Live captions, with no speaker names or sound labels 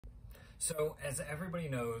So, as everybody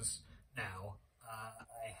knows now,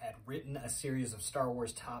 I had written a series of Star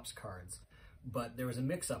Wars TOPPS cards, but there was a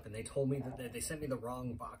mix-up, and they told me that they sent me the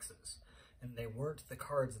wrong boxes, and they weren't the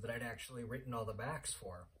cards that I'd actually written all the backs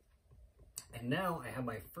for. And now I have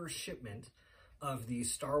my first shipment of the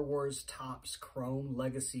Star Wars TOPPS Chrome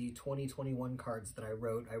Legacy 2021 cards that I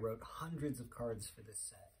wrote. I wrote hundreds of cards for this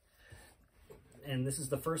set, and this is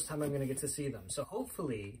the first time I'm going to get to see them. So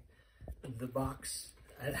hopefully the box,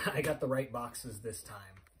 I got the right boxes this time,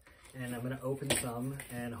 and I'm going to open some,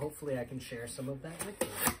 and hopefully I can share some of that with you.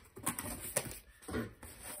 And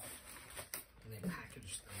they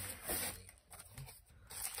packaged them.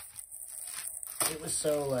 It was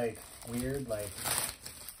so, like, weird, like,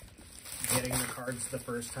 getting the cards the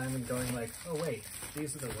first time and going like, oh wait,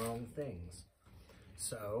 these are the wrong things.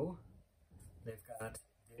 So, they've got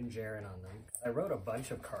Din Djarin on them. I wrote a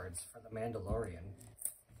bunch of cards for The Mandalorian.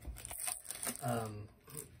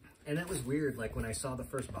 And that was weird, like when I saw the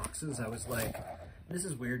first boxes, I was like, this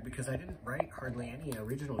is weird because I didn't write hardly any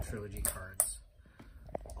original trilogy cards.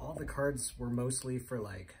 All the cards were mostly for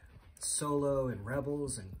like Solo and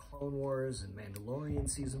Rebels and Clone Wars and Mandalorian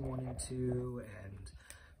Season 1 and 2 and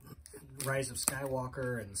Rise of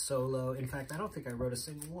Skywalker and Solo. In fact, I don't think I wrote a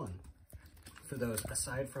single one for those,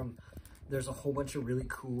 aside from there's a whole bunch of really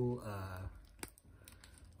cool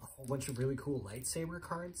lightsaber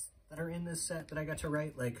cards that are in this set that I got to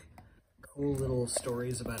write, like cool little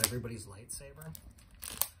stories about everybody's lightsaber.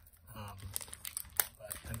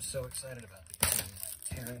 But I'm so excited about these. I'm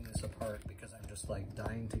like tearing this apart because I'm just like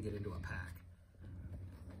dying to get into a pack.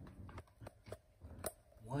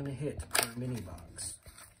 One hit per mini box.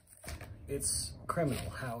 It's criminal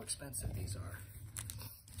how expensive these are.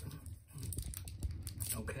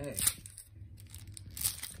 Okay.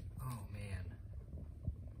 Oh man.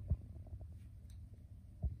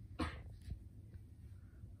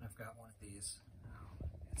 I've got one of these. Oh,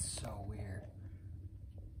 it's so weird.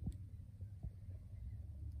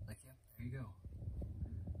 Like, yep, there you go.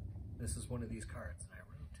 This is one of these cards, and I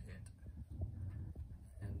wrote it.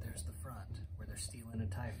 And there's the front, where they're stealing a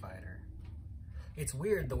TIE fighter. It's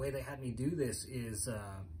weird, the way they had me do this is,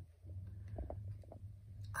 I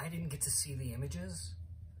didn't get to see the images.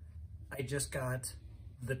 I just got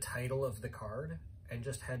the title of the card and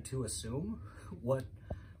just had to assume what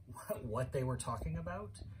they were talking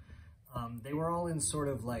about. They were all in sort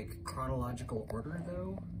of like chronological order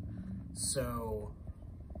though. So,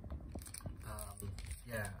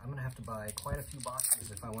 yeah, I'm gonna have to buy quite a few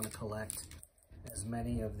boxes if I want to collect as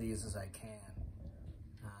many of these as I can.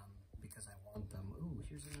 Because I want them. Ooh,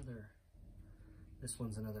 here's another, this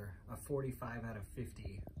one's another, a 45 out of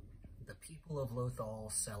 50. The people of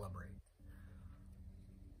Lothal celebrate.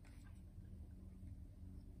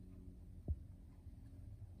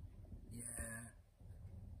 Yeah.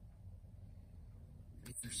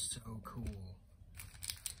 These are so cool.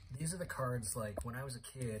 These are the cards, like, when I was a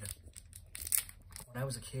kid,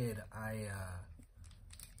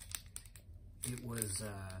 it was,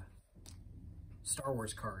 Star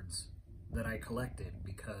Wars cards that I collected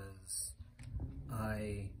because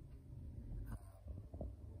I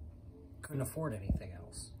couldn't afford anything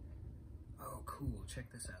else. Oh, cool. Check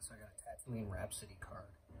this out. So I got a Tatooine Rhapsody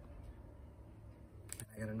card.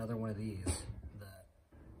 I got another one of these, the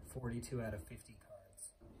 42 out of 50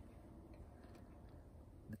 cards.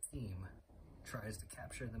 The team tries to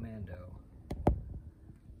capture the Mando.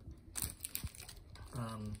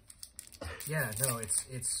 Yeah, no,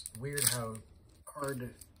 it's weird how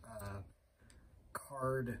card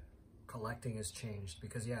collecting has changed,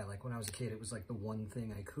 because yeah, like when I was a kid, it was like the one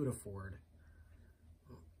thing I could afford.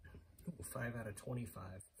 Ooh, 5 out of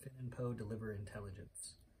 25. Finn and Poe deliver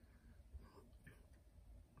intelligence.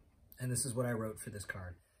 And this is what I wrote for this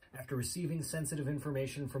card. After receiving sensitive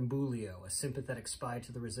information from Bulio, a sympathetic spy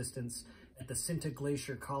to the Resistance at the Cinta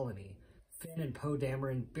Glacier colony, Finn and Poe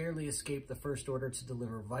Dameron barely escaped the First Order to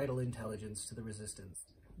deliver vital intelligence to the Resistance.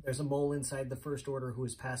 There's a mole inside the First Order who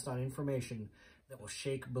has passed on information that will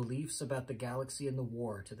shake beliefs about the galaxy and the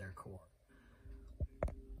war to their core.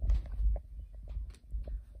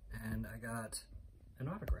 And I got an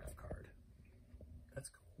autograph card. That's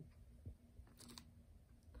cool.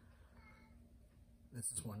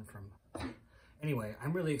 This is one from... Anyway,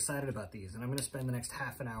 I'm really excited about these, and I'm going to spend the next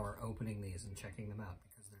half an hour opening these and checking them out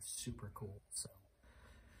because they're super cool. So,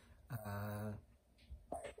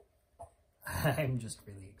 I'm just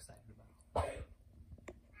really excited about them.